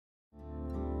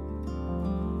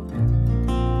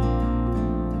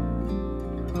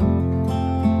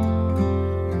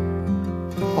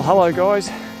Well, hello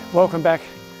guys, welcome back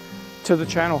to the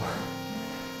channel.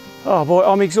 Oh boy,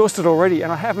 I'm exhausted already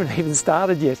and I haven't even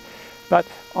started yet, but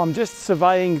I'm just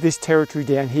surveying this territory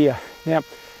down here. Now,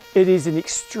 it is an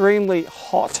extremely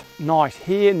hot night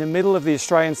here in the middle of the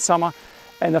Australian summer,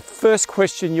 and the first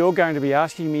question you're going to be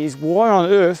asking me is, why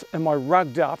on earth am I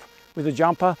rugged up with a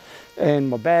jumper and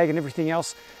my bag and everything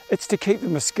else? It's to keep the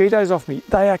mosquitoes off me.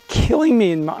 They are killing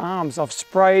me in my arms. I've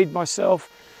sprayed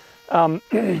myself.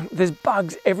 There's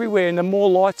bugs everywhere, and the more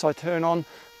lights I turn on,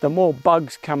 the more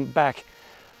bugs come back.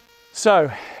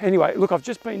 So anyway, look, I've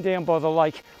just been down by the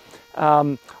lake.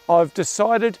 I've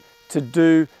decided to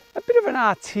do a bit of an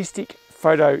artistic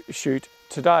photo shoot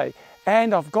today,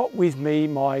 and I've got with me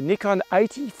my Nikon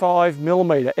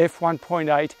 85mm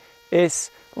f1.8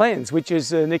 S lens, which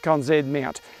is a Nikon Z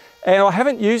mount. And I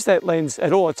haven't used that lens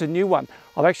at all. It's a new one.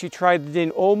 I've actually traded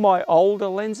in all my older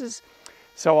lenses,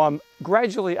 so I'm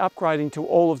gradually upgrading to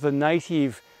all of the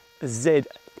native Z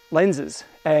lenses.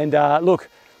 And look,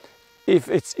 if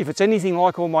it's anything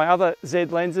like all my other Z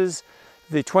lenses,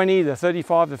 the 20, the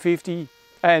 35, the 50,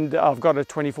 and I've got a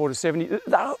 24 to 70,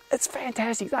 it's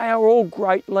fantastic. They are all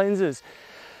great lenses.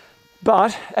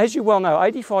 But as you well know,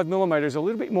 85mm is a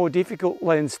little bit more difficult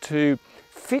lens to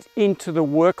fit into the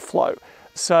workflow.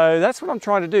 So that's what I'm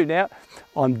trying to do. Now,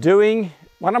 I'm doing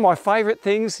one of my favorite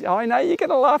things. I know you're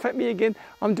going to laugh at me again.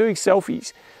 I'm doing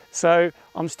selfies. So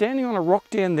I'm standing on a rock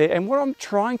down there, and what I'm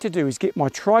trying to do is get my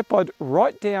tripod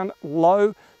right down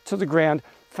low to the ground,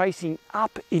 facing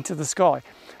up into the sky.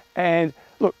 And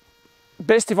look,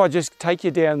 best if I just take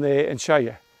you down there and show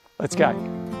you. Let's go.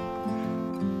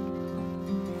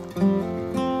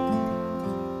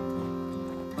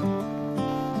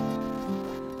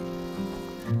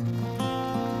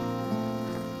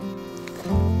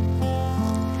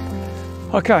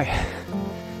 Okay,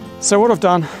 so what I've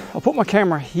done, I'll put my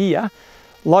camera here,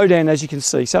 low down as you can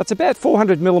see. So it's about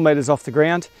 400mm off the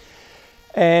ground,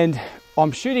 and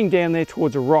I'm shooting down there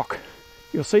towards a rock.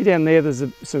 You'll see down there there's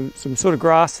some sort of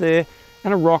grass there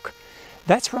and a rock.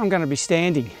 That's where I'm going to be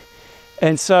standing.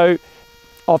 And so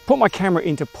I've put my camera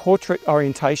into portrait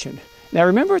orientation. Now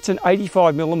remember, it's an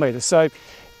 85mm, so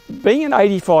being an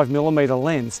 85mm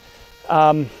lens,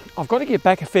 I've got to get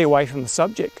back a fair way from the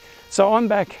subject. So I'm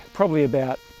back probably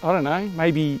about, I don't know,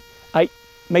 maybe 8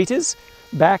 meters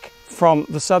back from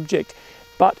the subject.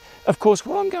 But of course,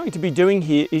 what I'm going to be doing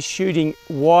here is shooting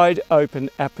wide open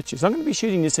apertures. I'm going to be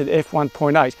shooting this at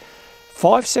f1.8,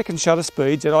 5-second shutter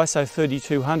speeds at ISO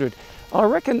 3200. I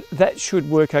reckon that should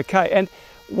work okay. And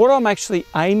what I'm actually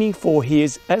aiming for here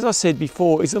is, as I said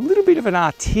before, is a little bit of an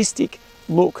artistic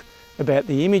look about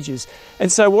the images. And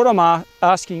so what I'm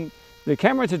asking the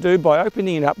camera to do, by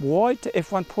opening it up wide to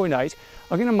f1.8,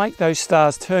 I'm going to make those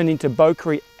stars turn into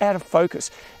bokeh out of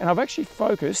focus. And I've actually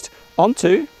focused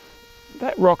onto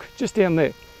that rock just down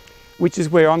there, which is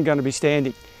where I'm going to be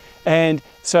standing. And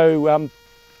so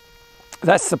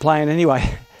that's the plan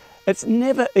anyway. It's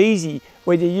never easy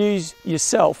when you use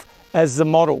yourself as the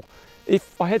model.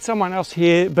 If I had someone else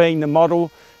here being the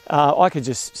model, I could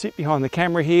just sit behind the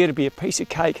camera here. It'd be a piece of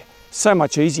cake, so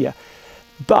much easier.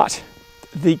 But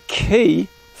the key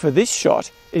for this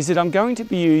shot is that I'm going to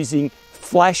be using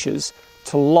flashes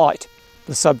to light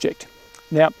the subject.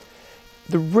 Now,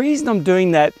 the reason I'm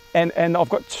doing that, and I've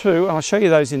got two, and I'll show you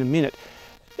those in a minute,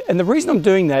 and the reason I'm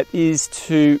doing that is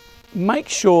to make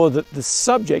sure that the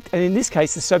subject, and in this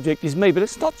case the subject is me, but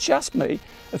it's not just me,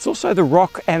 it's also the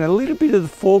rock and a little bit of the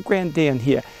foreground down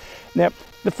here. Now,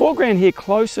 the foreground here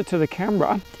closer to the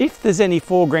camera, if there's any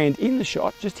foreground in the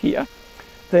shot, just here,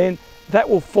 then that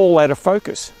will fall out of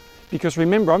focus, because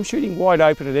remember, I'm shooting wide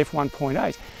open at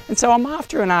f1.8, and so I'm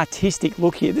after an artistic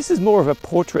look here. This is more of a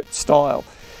portrait style.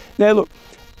 Now look,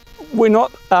 we're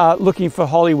not looking for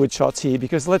Hollywood shots here,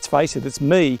 because let's face it, it's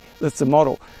me that's the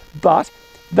model, but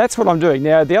that's what I'm doing.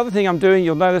 Now the other thing I'm doing,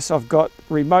 you'll notice I've got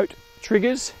remote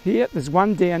triggers here. There's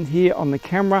one down here on the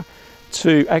camera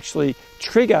to actually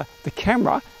trigger the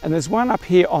camera, and there's one up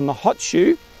here on the hot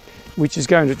shoe which is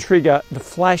going to trigger the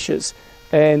flashes.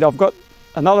 And I've got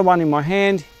another one in my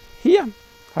hand here,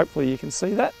 hopefully you can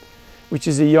see that, which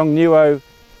is a Yongnuo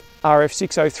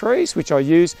RF603s, which I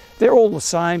use. They're all the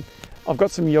same. I've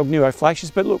got some Yongnuo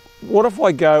flashes, but look, what if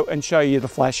I go and show you the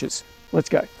flashes? Let's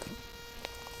go.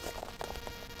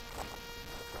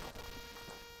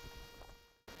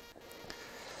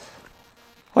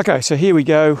 Okay, so here we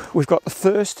go. We've got the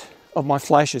first of my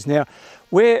flashes. Now,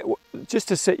 just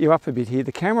to set you up a bit here,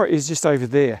 the camera is just over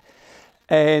there,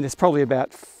 and it's probably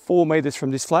about 4 meters from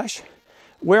this flash.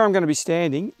 Where I'm going to be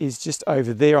standing is just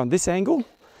over there on this angle.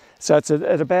 So it's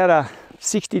at about a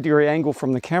 60-degree angle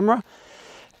from the camera,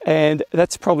 and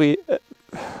that's probably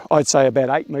I'd say about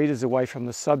 8 meters away from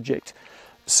the subject.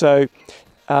 So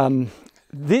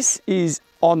this is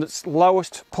on its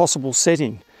lowest possible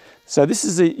setting. So this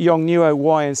is a Yongnuo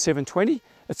YN720.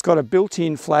 It's got a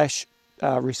built-in flash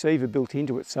receiver built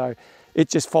into it, so it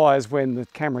just fires when the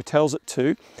camera tells it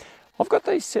to. I've got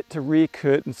these set to rear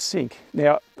curtain sync.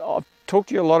 Now, I've talked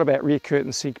to you a lot about rear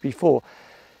curtain sync before.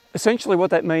 Essentially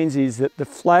what that means is that the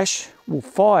flash will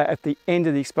fire at the end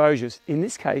of the exposures. In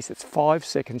this case, it's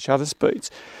 5-second shutter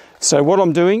speeds. So what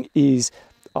I'm doing is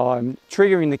I'm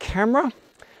triggering the camera.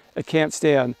 It counts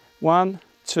down 1,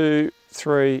 2,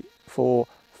 3, 4,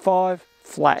 5,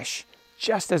 flash,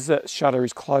 just as the shutter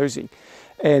is closing.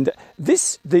 And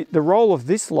this, the role of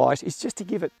this light is just to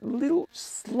give it a little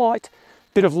slight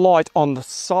bit of light on the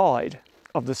side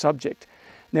of the subject.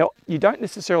 Now, you don't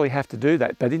necessarily have to do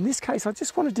that, but in this case, I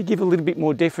just wanted to give a little bit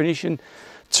more definition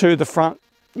to the front.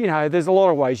 You know, there's a lot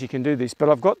of ways you can do this, but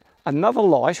I've got another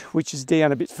light which is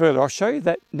down a bit further. I'll show you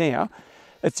that now.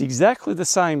 It's exactly the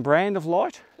same brand of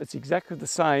light. It's exactly the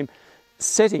same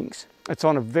settings. It's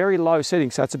on a very low setting,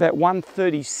 so it's about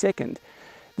 1/32.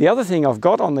 The other thing I've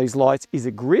got on these lights is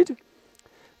a grid,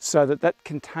 so that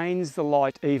contains the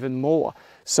light even more.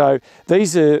 So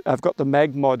these are, I've got the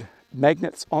MagMod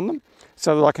magnets on them,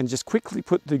 so that I can just quickly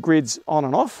put the grids on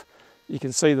and off. You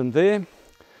can see them there.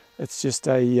 It's just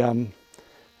a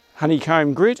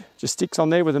honeycomb grid, just sticks on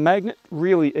there with a magnet,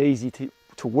 really easy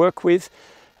to work with.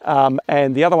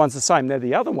 And the other one's the same. Now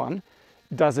the other one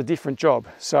does a different job,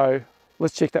 so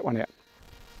let's check that one out.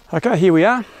 Okay, here we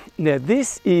are. Now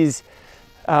this is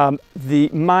the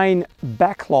main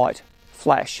backlight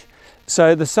flash.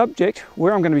 So the subject,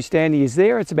 where I'm going to be standing, is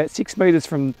there. It's about 6 meters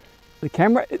from the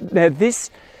camera. Now this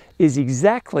is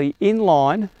exactly in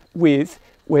line with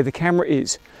where the camera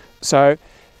is. So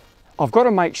I've got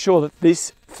to make sure that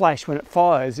this flash, when it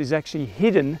fires, is actually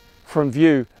hidden from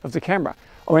view of the camera.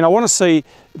 I mean, I want to see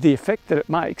the effect that it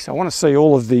makes. I want to see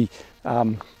all of the,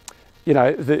 you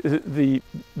know, the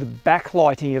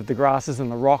backlighting of the grasses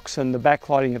and the rocks and the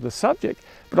backlighting of the subject.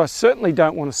 But I certainly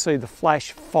don't want to see the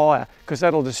flash fire, because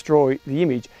that'll destroy the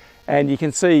image. And you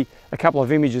can see a couple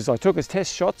of images I took as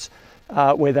test shots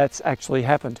where that's actually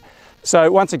happened. So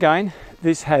once again,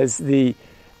 this has the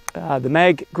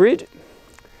mag grid.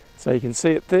 So you can see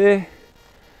it there.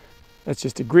 That's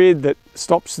just a grid that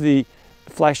stops the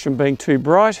flash from being too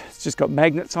bright. It's just got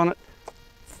magnets on it.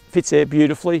 Fits there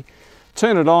beautifully.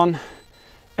 Turn it on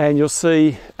and you'll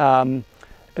see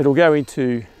it'll go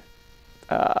into,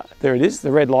 there it is,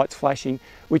 the red light's flashing,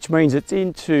 which means it's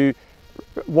into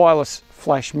wireless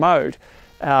flash mode,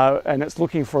 and it's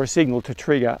looking for a signal to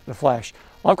trigger the flash.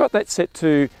 I've got that set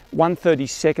to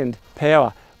 1/32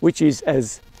 power, which is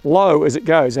as low as it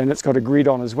goes, and it's got a grid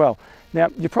on as well. Now,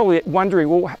 you're probably wondering,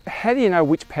 well, how do you know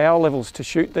which power levels to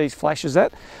shoot these flashes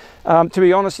at? To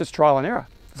be honest, it's trial and error.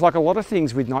 It's like a lot of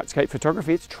things with nightscape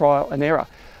photography, it's trial and error.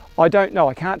 I don't know,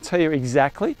 I can't tell you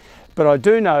exactly, but I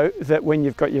do know that when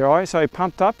you've got your ISO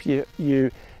pumped up,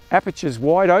 your aperture's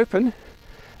wide open,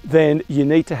 then you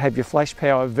need to have your flash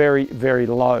power very, very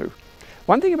low.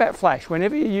 One thing about flash,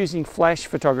 whenever you're using flash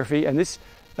photography, and this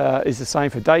is the same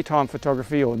for daytime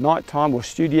photography or nighttime or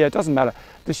studio, it doesn't matter.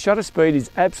 The shutter speed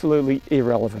is absolutely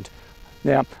irrelevant.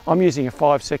 Now, I'm using a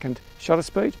 5-second shutter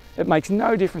speed. It makes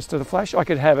no difference to the flash. I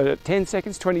could have it at 10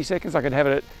 seconds, 20 seconds, I could have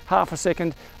it at half a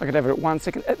second, I could have it at 1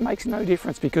 second. It makes no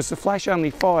difference because the flash only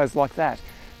fires like that.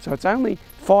 So it's only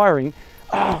firing,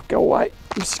 oh, go away,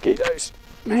 mosquitoes.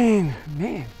 Man.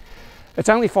 It's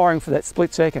only firing for that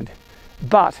split second.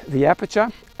 But the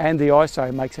aperture and the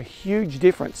ISO makes a huge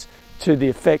difference to the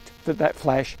effect that that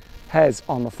flash has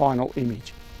on the final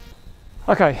image.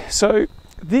 Okay, so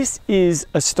this is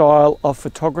a style of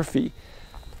photography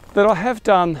that I have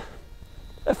done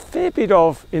a fair bit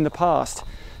of in the past,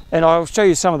 and I'll show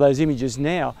you some of those images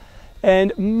now.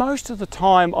 And most of the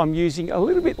time I'm using a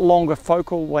little bit longer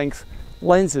focal length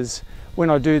lenses when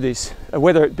I do this,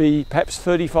 whether it be perhaps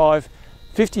 35,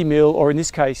 50mm, or in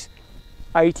this case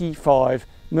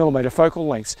 85mm focal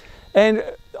lengths. And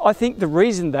I think the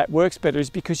reason that works better is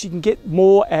because you can get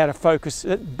more out of focus,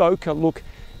 that bokeh look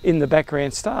in the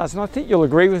background stars. And I think you'll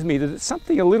agree with me that it's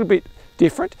something a little bit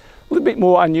different, a little bit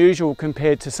more unusual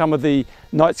compared to some of the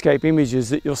nightscape images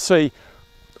that you'll see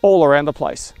all around the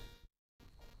place.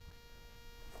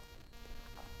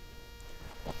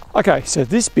 Okay, so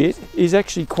this bit is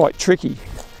actually quite tricky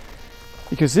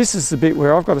because this is the bit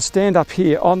where I've got to stand up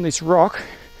here on this rock,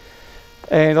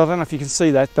 and I don't know if you can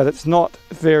see that, but it's not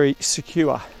very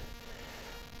secure.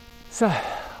 So,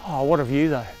 oh, what a view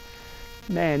though.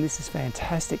 Man, this is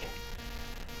fantastic.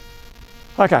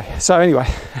 Okay, so anyway,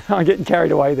 I'm getting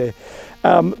carried away there.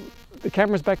 The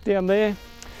camera's back down there.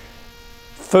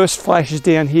 First flash is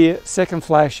down here, second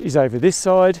flash is over this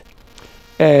side,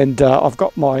 and I've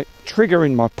got my trigger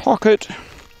in my pocket.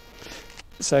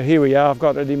 So here we are, I've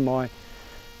got it in my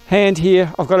hand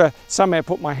here. I've got to somehow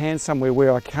put my hand somewhere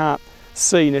where I can't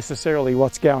see necessarily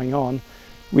what's going on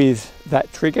with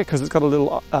that trigger, because it's got a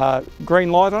little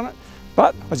green light on it.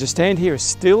 But I just stand here as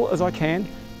still as I can,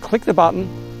 click the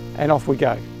button, and off we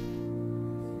go.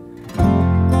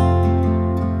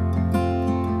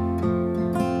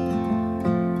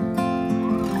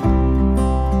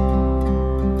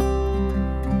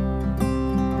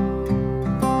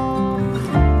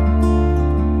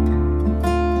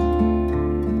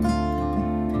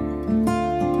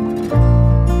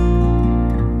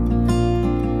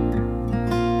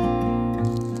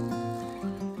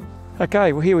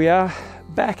 Okay, well here we are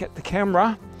back at the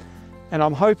camera, and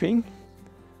I'm hoping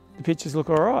the pictures look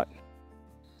all right.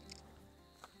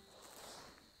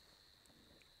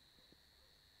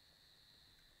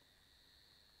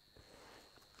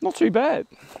 Not too bad.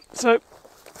 So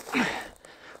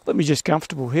let me just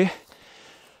comfortable here.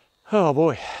 Oh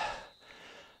boy,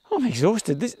 I'm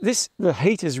exhausted. The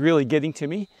heat is really getting to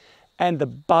me, and the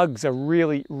bugs are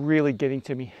really getting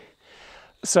to me.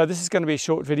 So this is going to be a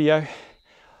short video.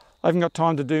 I haven't got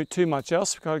time to do too much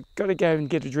else. I've got to go and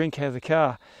get a drink out of the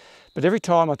car. But every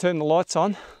time I turn the lights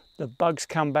on, the bugs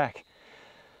come back.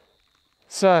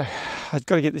 So I've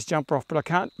got to get this jumper off, but I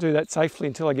can't do that safely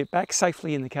until I get back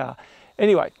safely in the car.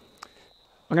 Anyway,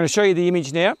 I'm going to show you the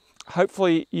image now.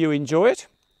 Hopefully you enjoy it.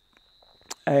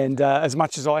 And as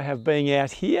much as I have being out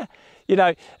here, you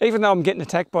know, even though I'm getting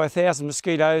attacked by 1,000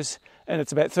 mosquitoes and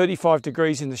it's about 35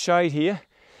 degrees in the shade here,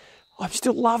 I'm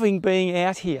still loving being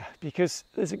out here because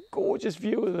there's a gorgeous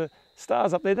view of the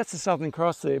stars up there. That's the Southern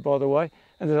Cross there, by the way.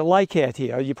 And there's a lake out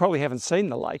here. You probably haven't seen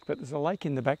the lake, but there's a lake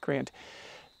in the background.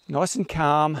 Nice and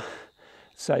calm.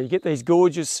 So you get these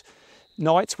gorgeous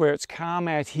nights where it's calm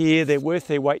out here. They're worth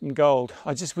their weight in gold.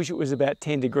 I just wish it was about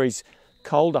 10 degrees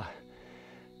colder.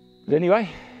 But anyway,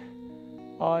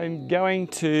 I'm going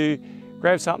to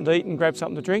grab something to eat and grab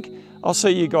something to drink. I'll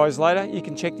see you guys later. You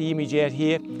can check the image out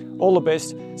here. All the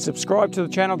best. Subscribe to the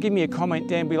channel. Give me a comment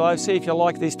down below. See if you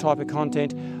like this type of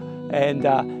content. And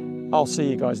I'll see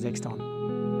you guys next time.